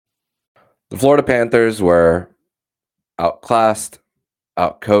The Florida Panthers were outclassed,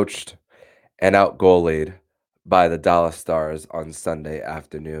 outcoached, and outgoalied by the Dallas Stars on Sunday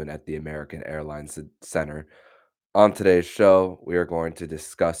afternoon at the American Airlines Center. On today's show, we are going to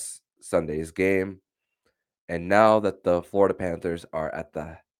discuss Sunday's game. And now that the Florida Panthers are at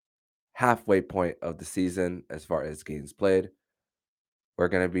the halfway point of the season as far as games played, we're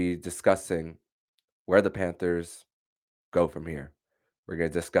going to be discussing where the Panthers go from here. We're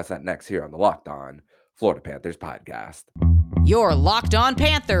going to discuss that next here on the Locked On Florida Panthers podcast. Your Locked On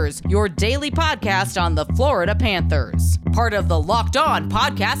Panthers, your daily podcast on the Florida Panthers. Part of the Locked On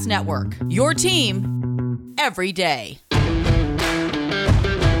Podcast Network. Your team every day.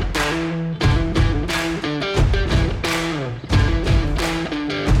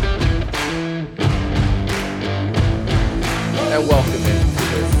 And welcome into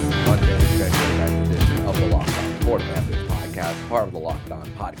this Monday, February 9th edition of the Locked On Florida Panthers podcast, part of the Locked On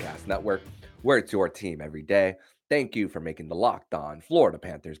Podcast Network, where it's your team every day. Thank you for making the Locked On Florida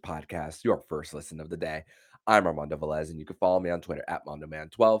Panthers podcast your first listen of the day. I'm Armando Velez, and you can follow me on Twitter at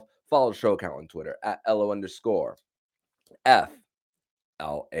MondoMan12. Follow the show account on Twitter at LO_FLA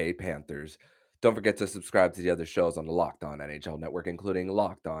Panthers. Don't forget to subscribe to the other shows on the Locked On NHL Network, including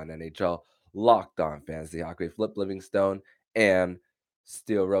Locked On NHL, Locked On Fantasy Hockey, Flip Livingstone, and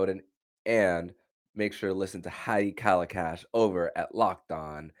Steel Roden. And make sure to listen to Heidi Kalakash over at Locked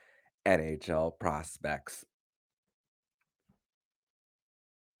On NHL Prospects.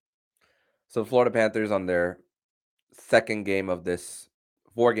 So Florida Panthers on their second game of this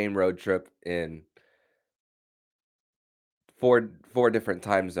 4-game road trip in four different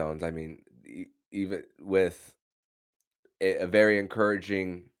time zones. I mean, even with a very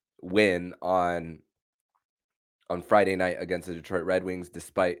encouraging win on Friday night against the Detroit Red Wings,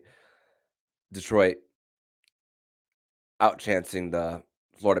 despite Detroit outchancing the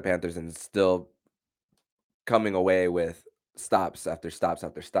Florida Panthers and still coming away with stops after stops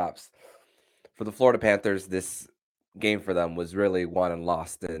after stops. For the Florida Panthers, this game for them was really won and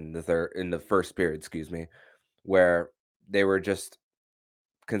lost in the first period, where they were just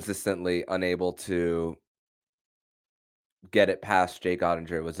consistently unable to get it past Jake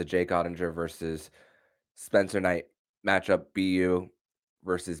Ottinger. It was a Jake Ottinger versus Spencer Knight matchup, BU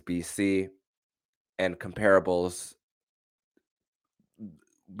versus BC, and comparables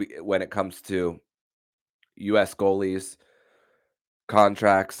when it comes to U.S. goalies,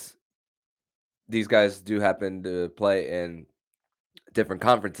 contracts. These guys do happen to play in different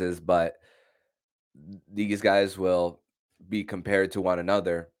conferences, but these guys will be compared to one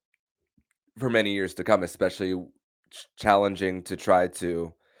another for many years to come, especially challenging to try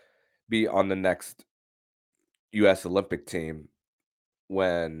to be on the next U.S. Olympic team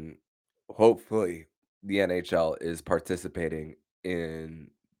when hopefully the NHL is participating in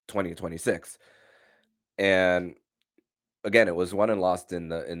 2026. And again, it was won and lost in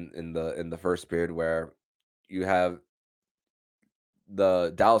the first period, where you have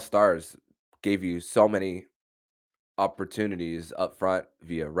the Dallas Stars gave you so many opportunities up front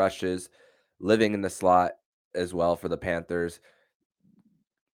via rushes, living in the slot as well for the Panthers,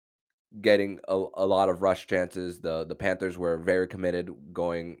 getting a lot of rush chances. The Panthers were very committed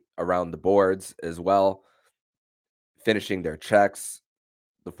going around the boards as well, finishing their checks.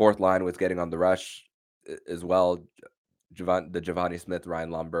 The fourth line was getting on the rush as well. The Giovanni Smith,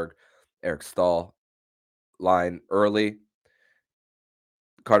 Ryan Lomberg, Eric Stahl line early.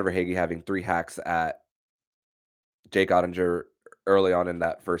 Carter Verhaeghe having 3 hacks at Jake Ottinger early on in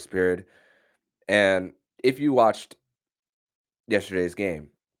that first period. And if you watched yesterday's game,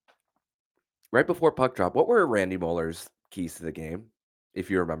 right before puck drop, what were Randy Muller's keys to the game, if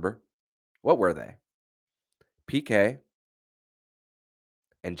you remember? What were they? PK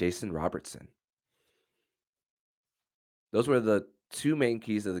and Jason Robertson. Those were the 2 main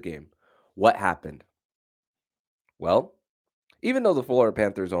keys of the game. What happened? Well, even though the Florida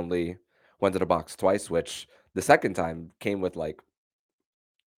Panthers only went to the box twice, which the second time came with like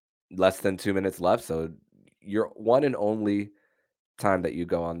less than 2 minutes left, so your one and only time that you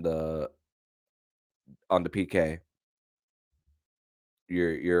go on the PK,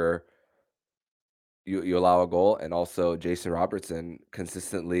 you're you allow a goal, and also Jason Robertson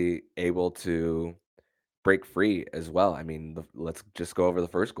consistently able to break free as well. I mean, let's just go over the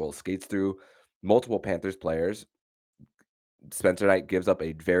first goal. Skates through multiple Panthers players. Spencer Knight gives up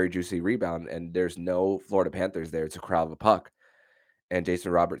a very juicy rebound, and there's no Florida Panthers there to corral the puck. And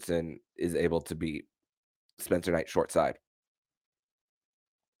Jason Robertson is able to beat Spencer Knight short side.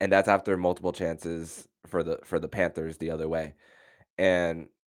 And that's after multiple chances for the Panthers the other way. And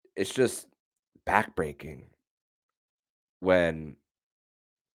it's just backbreaking when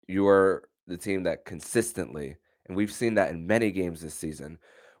you are the team that consistently, and we've seen that in many games this season,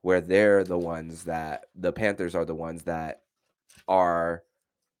 where they're the ones that the Panthers are the ones that are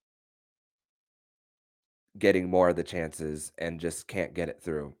getting more of the chances and just can't get it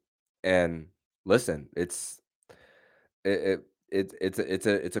through. And listen, it,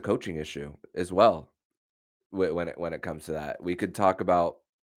 it's a coaching issue as well when it comes to that. We could talk about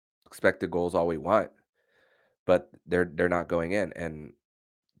expected goals all we want, but they're not going in. And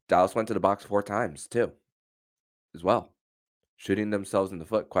Dallas went to the box 4 times too, as well, shooting themselves in the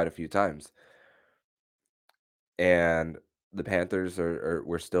foot quite a few times. And the Panthers are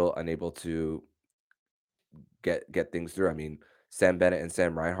were still unable to get things through. I mean, Sam Bennett and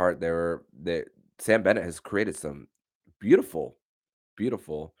Sam Reinhart, they Sam Bennett has created some beautiful,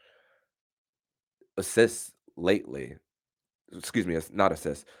 beautiful assists lately. Excuse me, not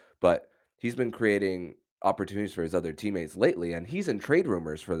assists, but he's been creating opportunities for his other teammates lately, and he's in trade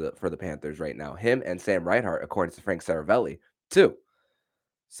rumors for the Panthers right now. Him and Sam Reinhart, according to Frank Saravelli, too.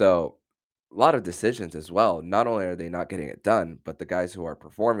 So a lot of decisions as well. Not only are they not getting it done, but the guys who are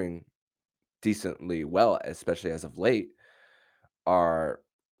performing decently well, especially as of late, are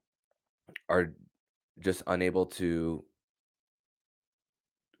are just unable to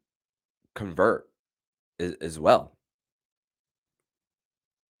convert as well.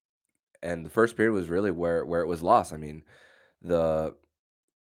 And the first period was really where it was lost. I mean, the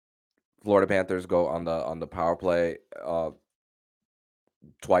Florida Panthers go on the power play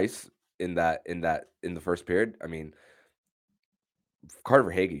twice in the first period. I mean, Carter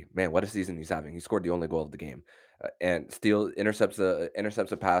Hagee, man, what a season he's having. He scored the only goal of the game. And Steele intercepts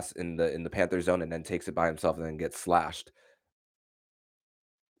a pass in the Panther zone and then takes it by himself and then gets slashed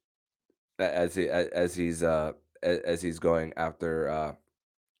as as he's going after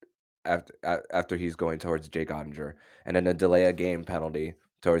he's going towards Jake Ottinger, and then a delay a game penalty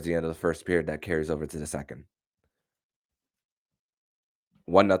towards the end of the first period that carries over to the second.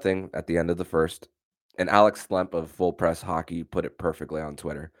 1-0 at the end of the first. And Alex Slemp of Full Press Hockey put it perfectly on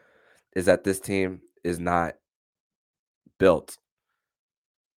Twitter, is that this team is not built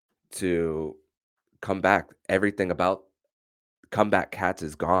to come back. Everything about comeback cats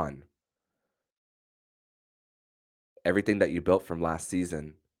is gone. Everything that you built from last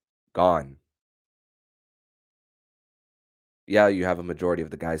season, gone. Yeah, you have a majority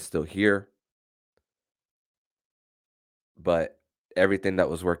of the guys still here, but everything that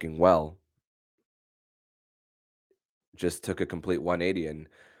was working well just took a complete 180. And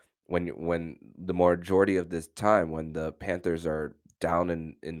when the majority of this time, when the Panthers are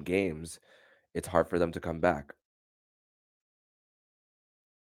down in games, it's hard for them to come back.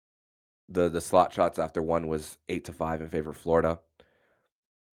 The slot shots after one was 8-5 in favor of Florida.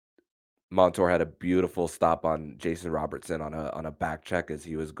 Montour had a beautiful stop on Jason Robertson on a back check as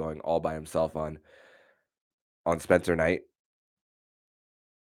he was going all by himself on Spencer Knight.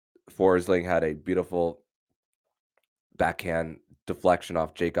 Forsling had a beautiful backhand deflection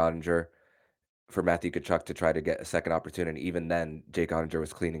off Jake Ottinger for Matthew Tkachuk to try to get a second opportunity. Even then, Jake Ottinger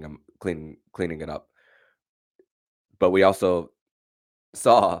was cleaning it up. But we also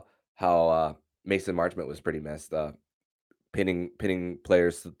saw how Mason Marchment was pretty missed, pinning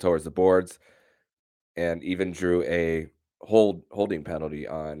players towards the boards, and even drew a holding penalty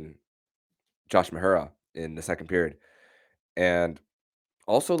on Josh Mahura in the second period. And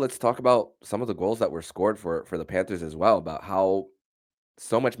also, let's talk about some of the goals that were scored for the Panthers as well, about how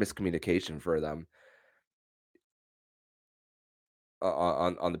so much miscommunication for them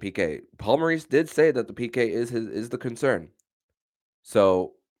on the PK. Paul Maurice did say that the PK is the concern.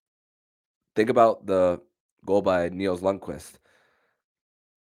 So think about the goal by Niels Lundqvist.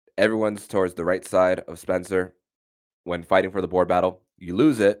 Everyone's towards the right side of Spencer when fighting for the board battle. You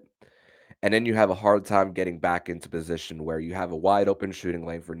lose it, and then you have a hard time getting back into position where you have a wide open shooting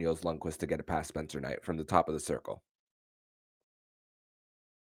lane for Niels Lundqvist to get it past Spencer Knight from the top of the circle.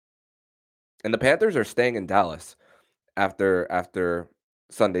 And the Panthers are staying in Dallas after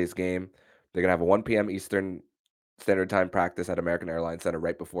Sunday's game. They're gonna have a 1 p.m. Eastern Standard Time practice at American Airlines Center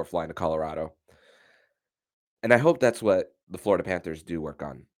right before flying to Colorado. And I hope that's what the Florida Panthers do work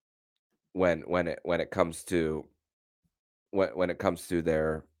on when it comes to when it comes to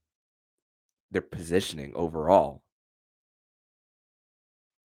their positioning overall.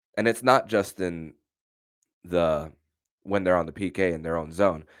 And it's not just in the when they're on the PK in their own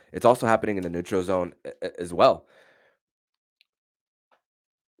zone. It's also happening in the neutral zone as well,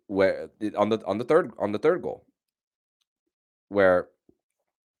 where on the third goal, where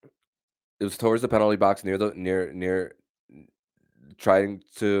it was towards the penalty box near trying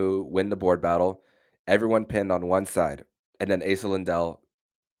to win the board battle. Everyone pinned on one side, and then Asa Lindell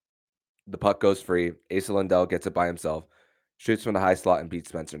The puck goes free. Asa Lindell gets it by himself, shoots from the high slot, and beats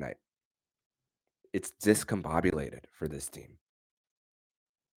Spencer Knight. It's discombobulated for this team.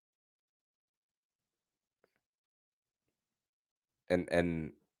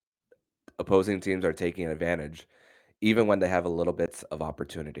 And opposing teams are taking advantage even when they have a little bits of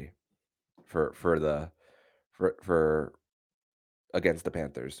opportunity for against the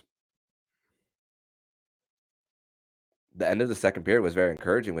Panthers. The end of the second period was very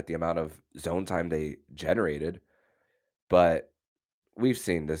encouraging with the amount of zone time they generated, but we've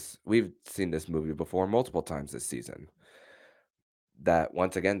seen this movie before multiple times this season. That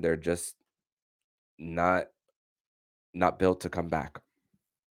once again they're just not not built to come back.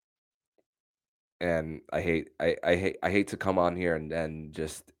 And I hate to come on here and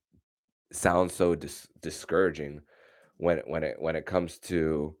just sound so discouraging when it comes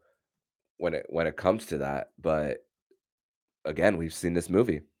to when it comes to that, but again, we've seen this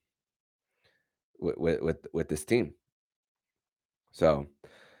movie with this team. So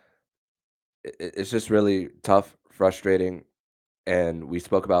it's just really tough, frustrating, and we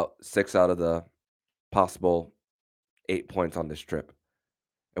spoke about 6 out of the possible 8 points on this trip.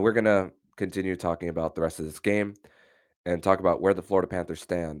 And we're gonna continue talking about the rest of this game and talk about where the Florida Panthers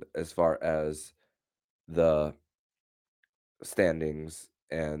stand as far as the standings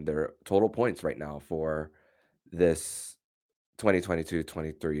and their total points right now for this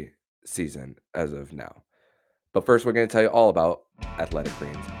 2022-23 season as of now. But first, we're going to tell you all about Athletic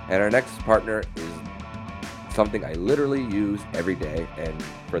Greens. And our next partner is something I literally use every day. And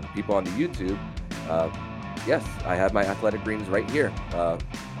for the people on the YouTube, yes, I have my Athletic Greens right here.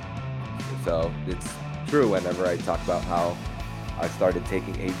 So it's true whenever I talk about how I started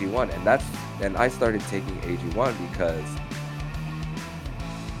taking AG1. And I started taking AG1 because,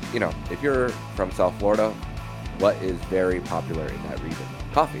 if you're from South Florida, what is very popular in that region?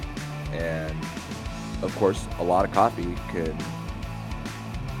 Coffee. And of course, a lot of coffee can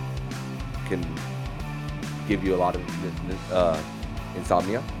give you a lot of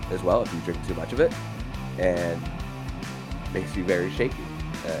insomnia as well if you drink too much of it, and makes you very shaky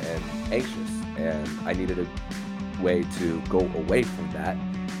and anxious. And I needed a way to go away from that,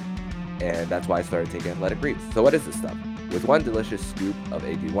 and that's why I started taking Athletic Greens. So what is this stuff? With one delicious scoop of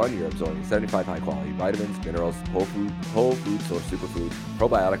AG1, you're absorbing 75 high-quality vitamins, minerals, whole food source superfoods,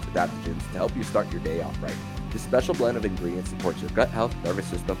 probiotics, adaptogens to help you start your day off right. This special blend of ingredients supports your gut health, nervous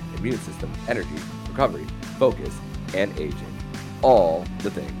system, immune system, energy, recovery, focus, and aging. All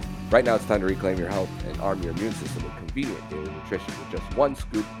the things. Right now, it's time to reclaim your health and arm your immune system with convenient daily nutrition with just one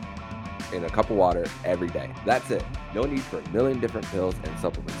scoop in a cup of water every day. That's it. No need for a million different pills and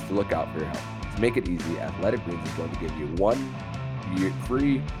supplements to look out for your health. To make it easy, Athletic Greens is going to give you 1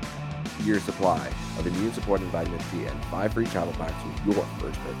 free year supply of immune-supporting vitamin D and 5 free travel packs with your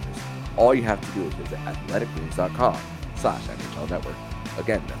first purchase. All you have to do is visit athleticgreens.com/NHL Network.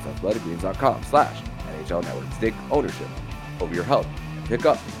 Again, that's athleticgreens.com/NHL Network. Take ownership over your health and pick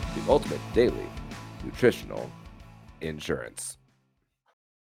up the ultimate daily nutritional insurance.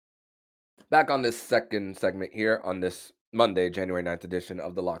 Back on this second segment here on this Monday, January 9th edition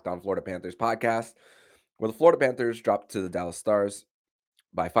of the Locked On Florida Panthers podcast, where the Florida Panthers dropped to the Dallas Stars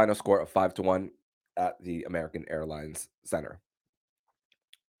by final score of 5-1 at the American Airlines Center.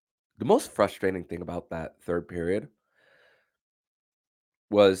 The most frustrating thing about that third period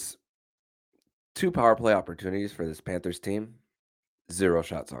was 2 power play opportunities for this Panthers team, 0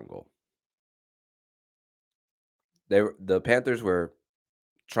 shots on goal. The Panthers were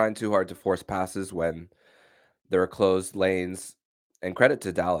trying too hard to force passes when there were closed lanes, and credit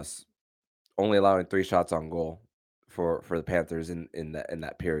to Dallas, only allowing 3 shots on goal for the Panthers in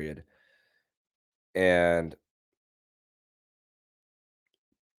that period. And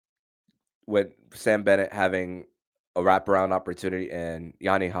with Sam Bennett having a wraparound opportunity and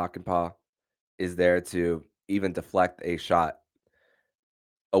Yanni Hakanpää is there to even deflect a shot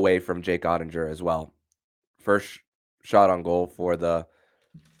away from Jake Ottinger as well. First shot on goal for the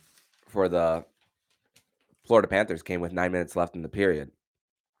Florida Panthers came with 9 minutes left in the period.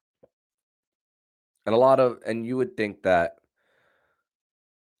 And you would think that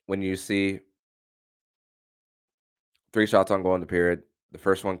when you see 3 shots on goal in the period, the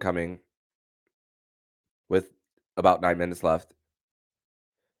first one coming with about 9 minutes left,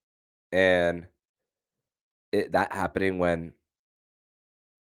 and that happening when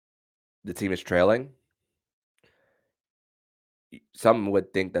the team is trailing, some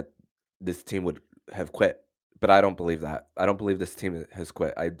would think that this team would have quit, but I don't believe that. I don't believe this team has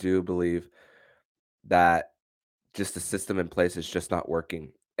quit. I do believe that just the system in place is just not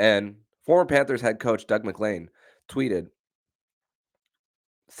working. And former Panthers head coach Doug McLean tweeted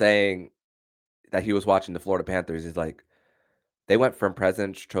saying that he was watching the Florida Panthers. He's like, they went from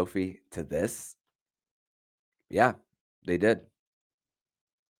President's Trophy to this. Yeah, they did.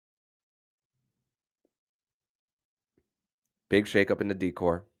 Big shakeup in the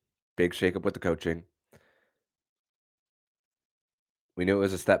decor, big shakeup with the coaching. We knew it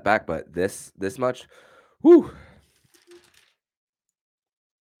was a step back, but this much, whew.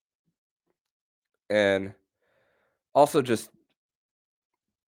 And also just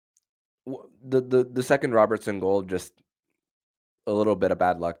the second Robertson goal, just a little bit of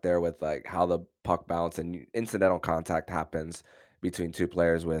bad luck there with like how the puck bounced and incidental contact happens between two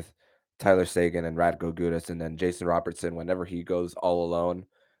players with Tyler Sagan and Radko Gudas, and then Jason Robertson. Whenever he goes all alone,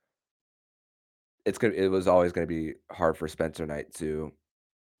 it was always gonna be hard for Spencer Knight to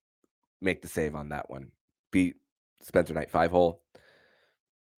make the save on that one. Beat Spencer Knight 5-hole,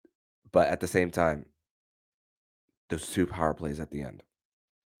 but at the same time, those 2 power plays at the end,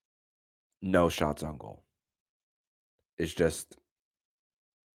 no shots on goal. It's just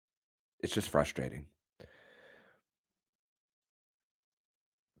it's just frustrating.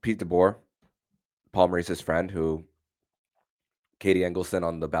 Pete DeBoer, Paul Maurice's friend, who Katie Engelson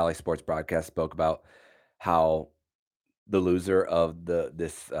on the Bally Sports broadcast spoke about how the loser of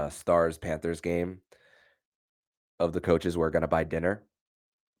this Stars Panthers game of the coaches were going to buy dinner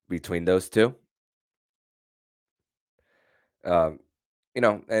between those two. Um,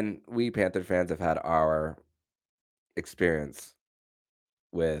 and we Panther fans have had our experience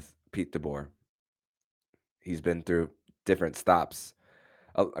with Pete DeBoer. He's been through different stops.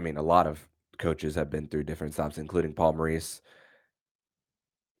 I mean, a lot of coaches have been through different stops, including Paul Maurice,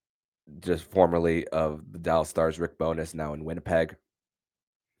 just formerly of the Dallas Stars, Rick Bowness, now in Winnipeg.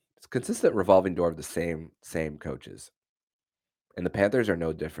 It's a consistent revolving door of the same coaches. And the Panthers are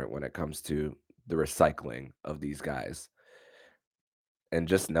no different when it comes to the recycling of these guys. And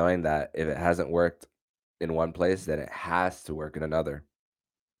just knowing that if it hasn't worked in one place, then it has to work in another.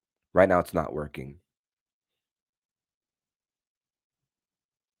 Right now, it's not working.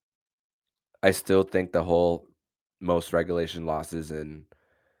 I still think the whole most regulation losses in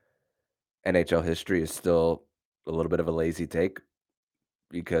NHL history is still a little bit of a lazy take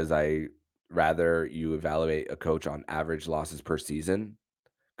because I rather you evaluate a coach on average losses per season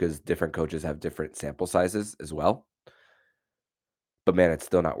because different coaches have different sample sizes as well. But man, it's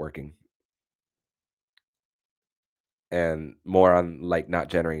still not working. And more on like not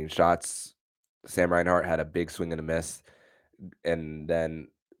generating shots. Sam Reinhart had a big swing and a miss, and then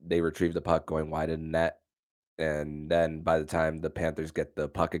they retrieved the puck going wide in the net. And then by the time the Panthers get the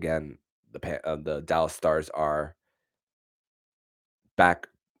puck again, the Dallas Stars are back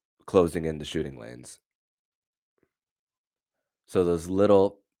closing in the shooting lanes. So those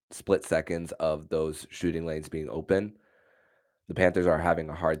little split seconds of those shooting lanes being open, the Panthers are having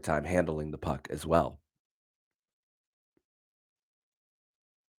a hard time handling the puck as well.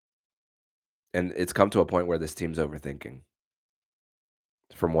 And it's come to a point where this team's overthinking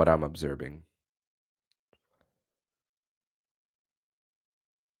from what I'm observing.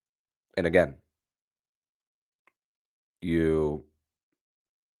 And again, you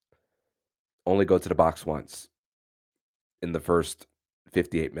only go to the box once in the first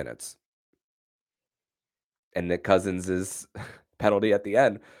 58 minutes. And Nick Cousins' penalty at the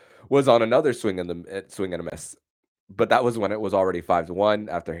end was on another swing and a miss. But that was when it was already 5-1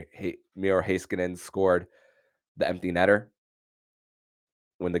 after Miro Heiskanen scored the empty netter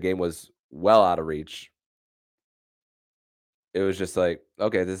when the game was well out of reach. It was just like,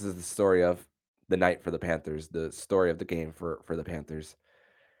 okay, this is the story of the night for the Panthers, the story of the game for the Panthers.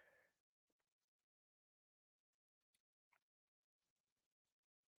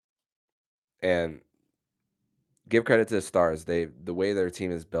 And give credit to the Stars. The way their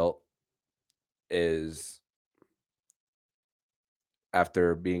team is built is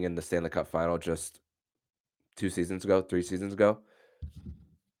after being in the Stanley Cup final just 2 seasons ago, 3 seasons ago.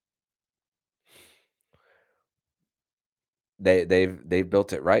 They've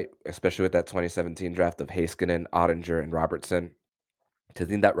built it right, especially with that 2017 draft of Heiskanen, Ottinger, and Robertson. To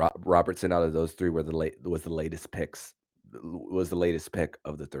think that Robertson out of those 3 was the latest picks was the latest pick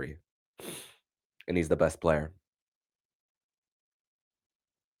of the 3. And he's the best player.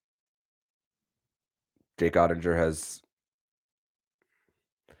 Jake Ottinger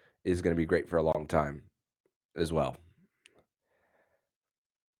is gonna be great for a long time as well.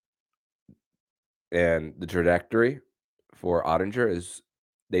 And the trajectory for Ottinger is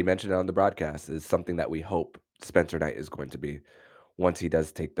they mentioned it on the broadcast, is something that we hope Spencer Knight is going to be once he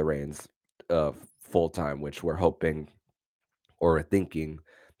does take the reins full time, which we're hoping or thinking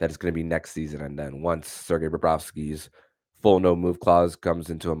that it's going to be next season. And then once Sergei Bobrovsky's full no move clause comes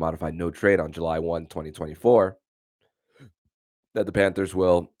into a modified no trade on July 1, 2024, that the Panthers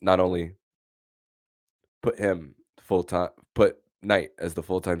will not only put him put Knight as the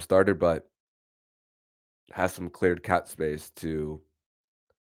full-time starter, but has some cleared cap space to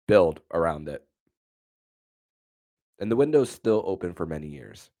build around it. And the window's still open for many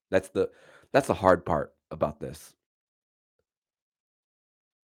years. That's the hard part about this.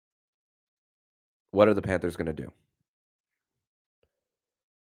 What are the Panthers going to do?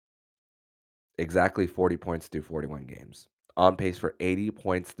 Exactly 40 points through 41 games. On pace for 80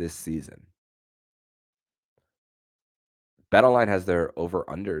 points this season. BetOnline has their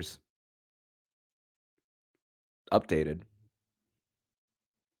over-unders updated.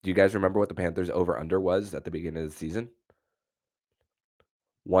 Do you guys remember what the Panthers over-under was at the beginning of the season?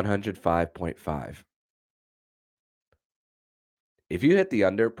 105.5. If you hit the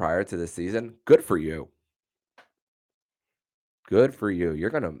under prior to the season, good for you. Good for you. You're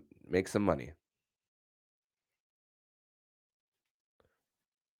going to make some money.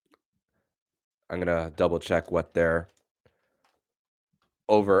 I'm going to double check what their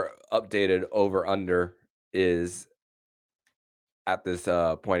updated over under is at this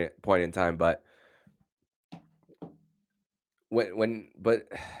point in time, but when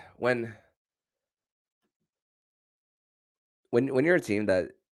you're a team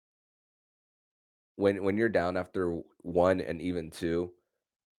that when you're down after one and even two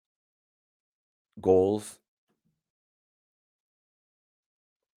goals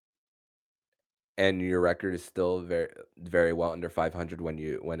and your record is still very very well under 500 when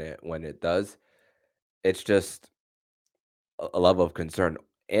it does, it's just a level of concern.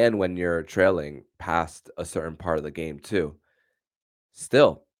 And when you're trailing past a certain part of the game too,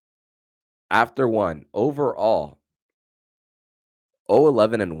 still after one overall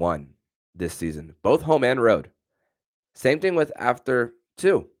 0-11-1 this season, both home and road. Same thing with after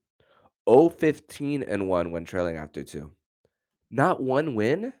two. 0-15-1 when trailing after two. Not one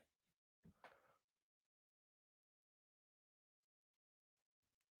win?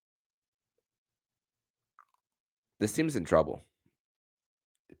 This team's in trouble.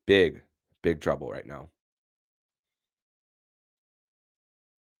 Big, big trouble right now.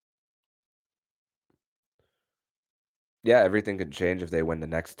 Yeah, everything could change if they win the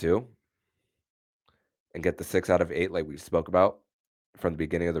next two and get the 6 out of 8 like we spoke about from the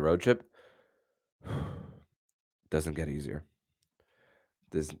beginning of the road trip. Doesn't get easier.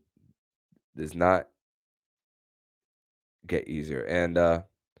 Does not get easier. And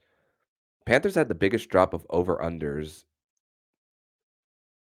Panthers had the biggest drop of over-unders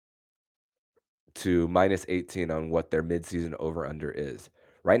to -18 on what their midseason over-under is.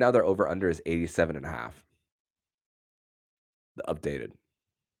 Right now, their over-under is 87.5. The updated.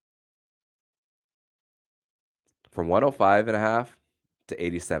 From 105.5 to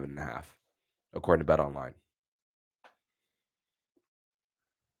 87.5, according to BetOnline.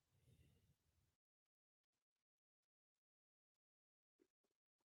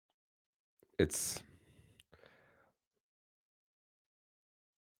 It's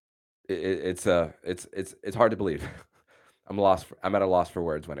hard to believe. I'm at a loss for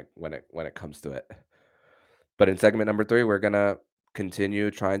words when it comes to it. But in segment number 3, we're gonna continue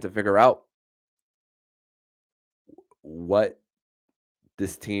trying to figure out what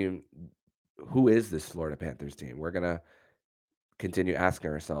this team, who is this Florida Panthers team? We're gonna continue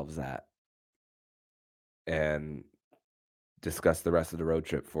asking ourselves that and discuss the rest of the road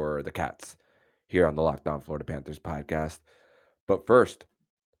trip for the Cats here on the Locked On Florida Panthers podcast. But first,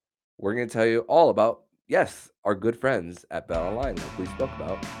 we're going to tell you all about, yes, our good friends at BetOnline, like we spoke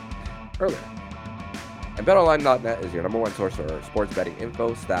about earlier. And BetOnline.net is your number one source for sports betting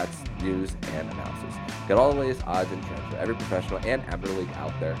info, stats, news, and analysis. Get all the latest odds and trends for every professional and amateur league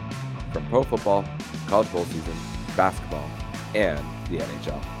out there, from pro football, college bowl season, basketball, and the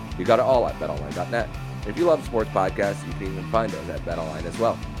NHL. You got it all at BetOnline.net. And if you love sports podcasts, you can even find us at BetOnline as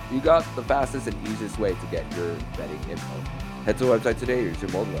well. You got the fastest and easiest way to get your betting info. Head to the website today or use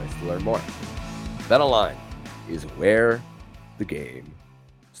your mobile device to learn more. BetOnline is where the game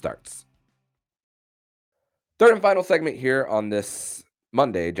starts. Third and final segment here on this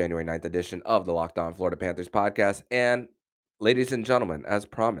Monday, January 9th edition of the Locked On Florida Panthers podcast. And ladies and gentlemen, as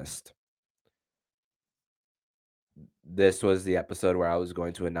promised, this was the episode where I was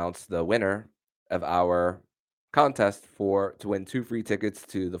going to announce the winner of our contest to win 2 free tickets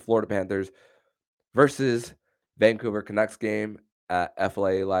to the Florida Panthers versus Vancouver Canucks game at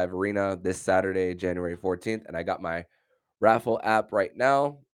FLA Live Arena this Saturday, January 14th. And I got my raffle app right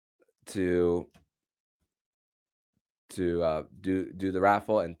now to do the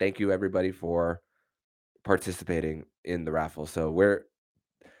raffle. And thank you everybody for participating in the raffle. So we're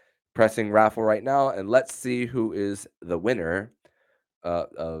pressing raffle right now, and let's see who is the winner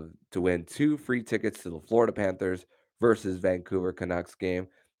to win 2 free tickets to the Florida Panthers versus Vancouver Canucks game.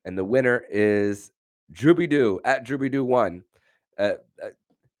 And the winner is Drooby Doo at Drooby Doo one. Uh,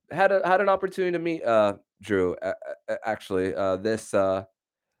 had an opportunity to meet Drew actually this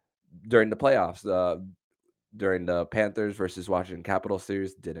during the playoffs, during the Panthers versus Washington Capitals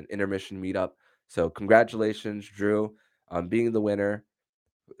series. Did an intermission meetup. So congratulations, Drew, on being the winner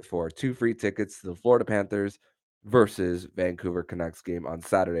for 2 free tickets to the Florida Panthers versus Vancouver Canucks game on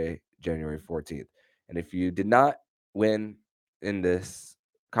Saturday, January 14th. And if you did not win in this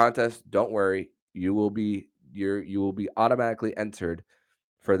contest, don't worry. You will be automatically entered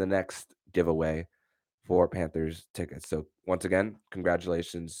for the next giveaway for Panthers tickets. So once again,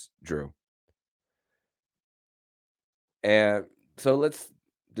 congratulations, Drew. And so let's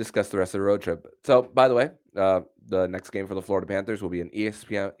discuss the rest of the road trip. So by the way, the next game for the Florida Panthers will be an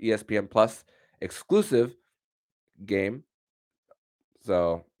ESPN Plus exclusive game.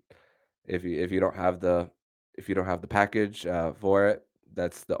 So if you don't have the package for it,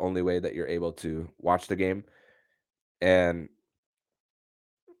 that's the only way that you're able to watch the game. And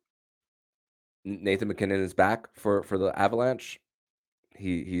Nathan McKinnon is back for the Avalanche.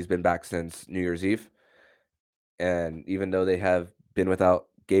 He's been back since New Year's Eve. And even though they have been without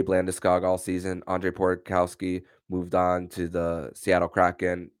Gabe Landeskog all season, Andre Porkowski moved on to the Seattle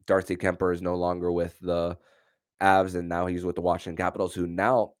Kraken. Darcy Kemper is no longer with the Avs, and now he's with the Washington Capitals, who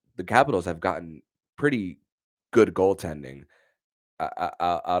now the Capitals have gotten pretty good goaltending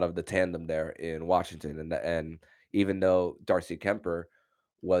out of the tandem there in Washington. And even though Darcy Kemper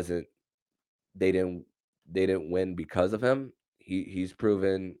wasn't, they didn't they didn't win because of him. He's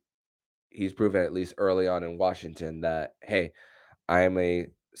proven at least early on in Washington that, hey, I am a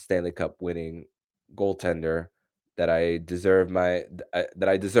Stanley Cup winning goaltender, that I deserve my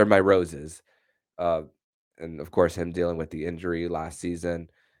roses. Uh, and of course, him dealing with the injury last season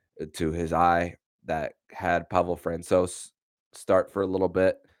to his eye that had Pavel Francouz start for a little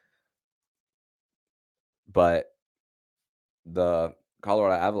bit, but the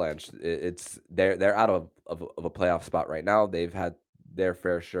Colorado Avalanche, they're out of a playoff spot right now. They've had their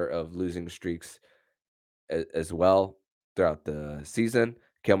fair share of losing streaks as well throughout the season.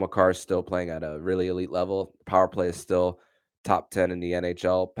 Kale McCarr is still playing at a really elite level. Power play is still top 10 in the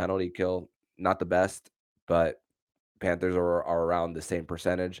NHL. Penalty kill, not the best, but Panthers are around the same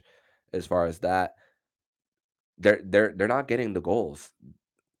percentage as far as that. They're not getting the goals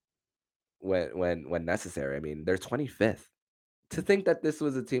when necessary. I mean, they're 25th. To think that this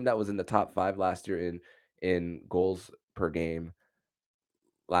was a team that was in the top 5 last year in goals per game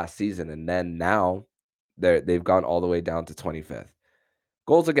last season, and then now they've gone all the way down to 25th.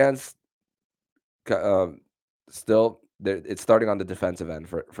 Goals against, um, still, it's starting on the defensive end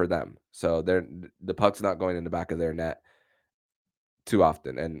for them. So the puck's not going in the back of their net too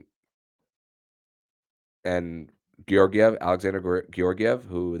often. And Georgiev,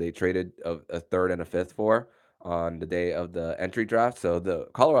 who they traded a third and a fifth for on the day of the entry draft. So the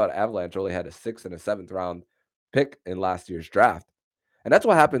Colorado Avalanche only had a sixth and a seventh round pick in last year's draft. And that's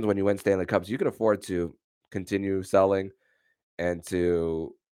what happens when you win Stanley Cups. You can afford to continue selling and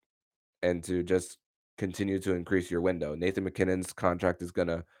to just continue to increase your window. Nathan McKinnon's contract is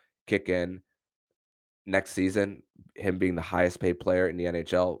gonna kick in next season, him being the highest paid player in the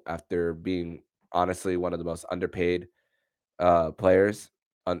NHL after being honestly one of the most underpaid players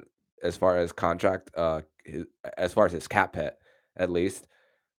on as far as contract, as far as his cap hit, at least.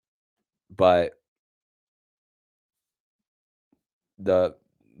 But the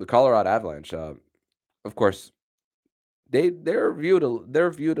the Colorado Avalanche, of course, they're viewed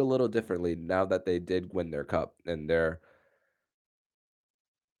a little differently now that they did win their cup, and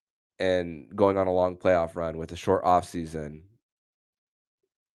going on a long playoff run with a short off season,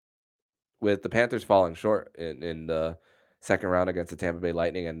 with the Panthers falling short in the second round against the Tampa Bay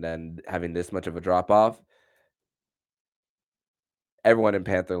Lightning, and then having this much of a drop off. Everyone in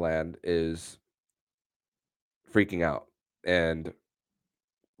Pantherland is freaking out, and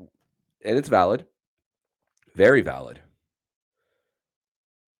it's valid, very valid.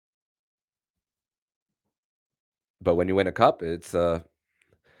 But when you win a cup, it's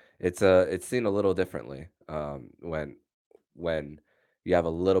seen a little differently, when you have a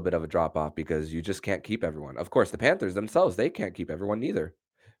little bit of a drop off because you just can't keep everyone. Of course, the Panthers themselves, they can't keep everyone either,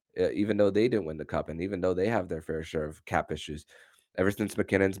 even though they didn't win the cup and even though they have their fair share of cap issues. Ever since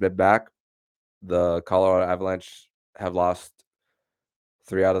McKinnon's been back, the Colorado Avalanche have lost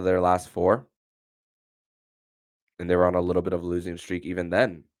 3 out of their last 4, and they were on a little bit of a losing streak even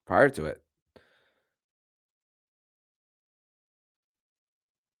then, prior to it.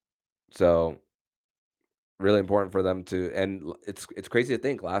 So really important for them to, and it's crazy to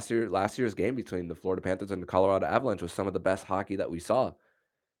think last year's game between the Florida Panthers and the Colorado Avalanche was some of the best hockey that we saw.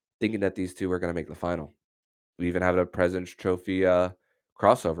 Thinking that these two were going to make the final. We even had a President's Trophy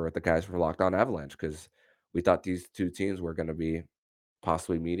crossover with the guys from Locked On Avalanche because we thought these two teams were going to be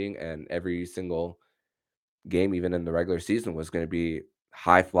possibly meeting, and every single game, even in the regular season, was going to be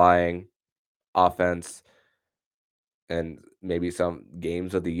high flying offense and maybe some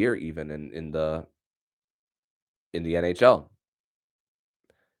games of the year, even in the NHL.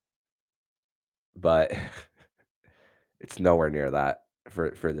 But it's nowhere near that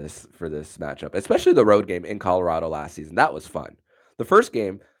for this matchup, especially the road game in Colorado last season. That was fun. The first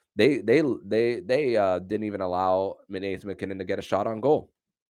game, they didn't even allow Nathan MacKinnon to get a shot on goal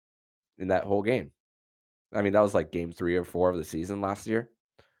in that whole game. I mean, that was like game 3 or 4 of the season last year,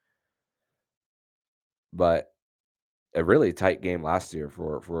 but a really tight game last year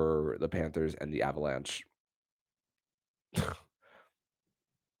for the Panthers and the Avalanche.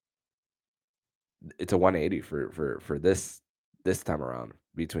 It's a 180 for this time around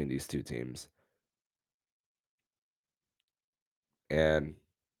between these two teams. And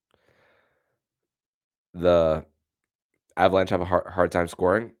the Avalanche have a hard time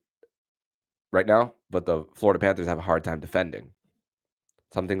scoring right now, but the Florida Panthers have a hard time defending.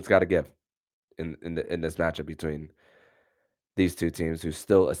 Something's got to give in this matchup between these two teams who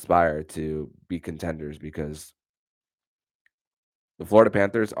still aspire to be contenders, because the Florida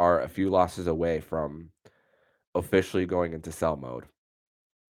Panthers are a few losses away from officially going into sell mode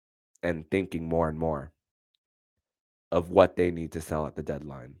and thinking more and more of what they need to sell at the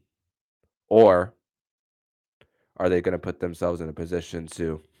deadline. Or are they going to put themselves in a position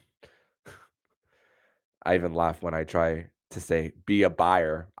to, I even laugh when I try to say, be a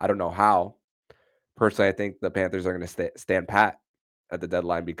buyer. I don't know how. Personally, I think the Panthers are going to stand pat at the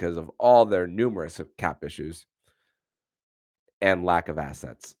deadline because of all their numerous cap issues and lack of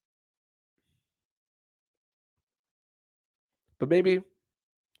assets. But maybe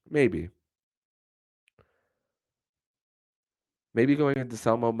going into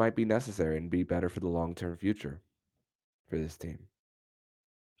sell mode might be necessary and be better for the long-term future for this team.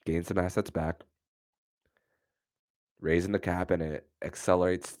 Gain some assets back, raising the cap, and it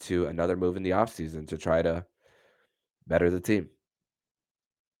accelerates to another move in the offseason to try to better the team.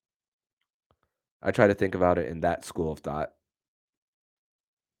 I try to think about it in that school of thought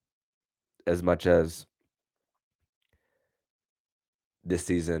as much as this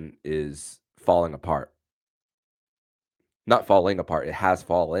season is falling apart. Not falling apart, it has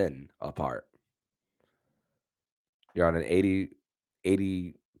fallen apart. You're on an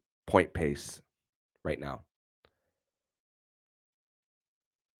 80 point pace right now.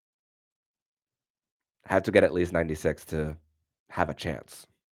 Have to get at least 96 to have a chance.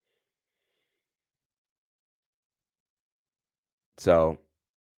 So,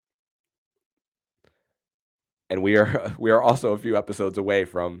 and we are also a few episodes away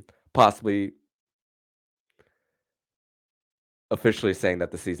from possibly officially saying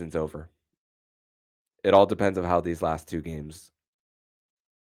that the season's over. It all depends on how these last two games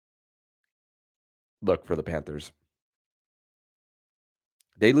look for the Panthers.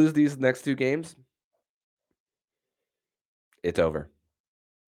 They lose these next two games, it's over.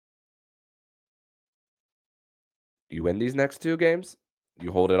 You win these next two games,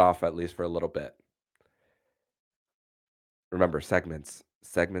 you hold it off at least for a little bit. Remember, segments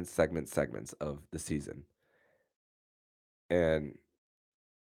of the season. And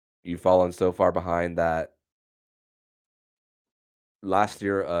you've fallen so far behind that last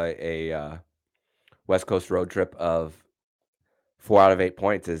year a West Coast road trip of 4 out of 8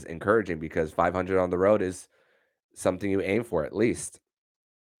 points is encouraging, because 500 on the road is something you aim for at least.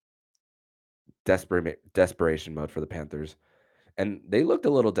 Desperation mode for the Panthers. And they looked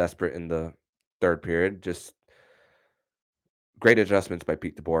a little desperate in the third period. Just great adjustments by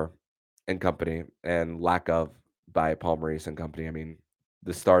Pete DeBoer and company, and lack of by Paul Maurice and company. I mean,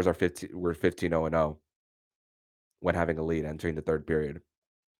 the Stars were 15-0-0 when having a lead entering the third period.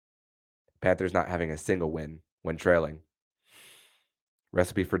 Panthers not having a single win when trailing.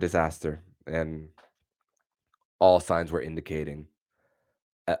 Recipe for disaster, and all signs were indicating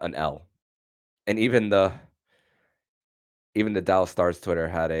an L. And even the Dallas Stars Twitter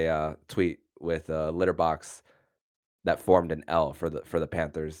had a tweet with a litter box that formed an L for the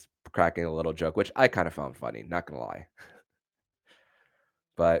Panthers, cracking a little joke, which I kind of found funny, not gonna lie.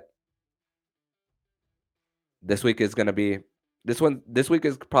 But this week is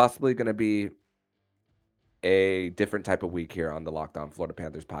possibly gonna be a different type of week here on the Locked On Florida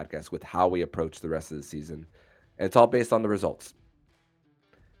Panthers podcast with how we approach the rest of the season. And it's all based on the results.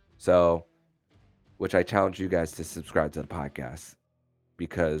 So, which I challenge you guys to subscribe to the podcast,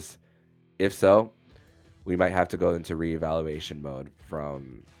 because if so, we might have to go into reevaluation mode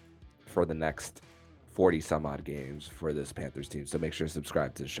for the next 40 some odd games for this Panthers team. So make sure to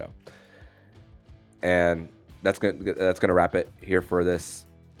subscribe to the show. And that's gonna wrap it here for this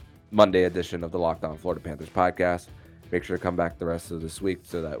Monday edition of the Locked On Florida Panthers podcast. Make sure to come back the rest of this week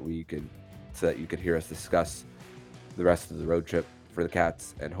so that you can hear us discuss the rest of the road trip for the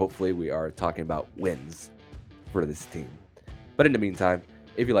Cats, and hopefully we are talking about wins for this team. But in the meantime,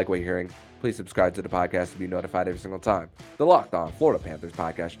 if you like what you're hearing, please subscribe to the podcast to be notified every single time the Locked On Florida Panthers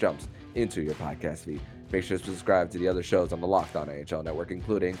podcast jumps into your podcast feed. Make sure to subscribe to the other shows on the Locked On NHL network,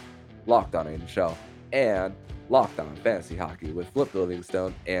 including Locked On NHL and Locked On Fantasy Hockey with Flip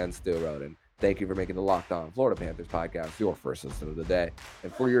Livingstone and Stu Roden. Thank you for making the Locked On Florida Panthers podcast your first listen of the day.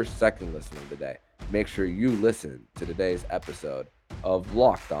 And for your second listen of the day, make sure you listen to today's episode of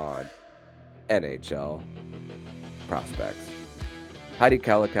Locked On NHL Prospects. Heidi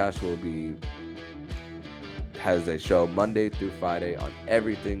Kalakash has a show Monday through Friday on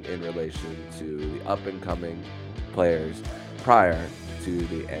everything in relation to the up-and-coming players prior to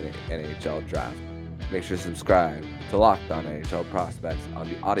the NHL draft. Make sure to subscribe to Locked On NHL Prospects on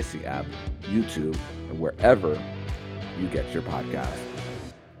the Odyssey app, YouTube, and wherever you get your podcast.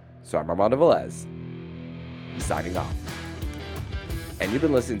 So I'm Armando Velez, signing off. And you've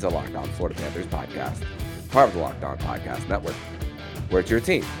been listening to Locked On Florida Panthers podcast, part of the Locked On Podcast Network, where it's your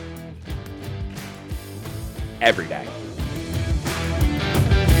team every day.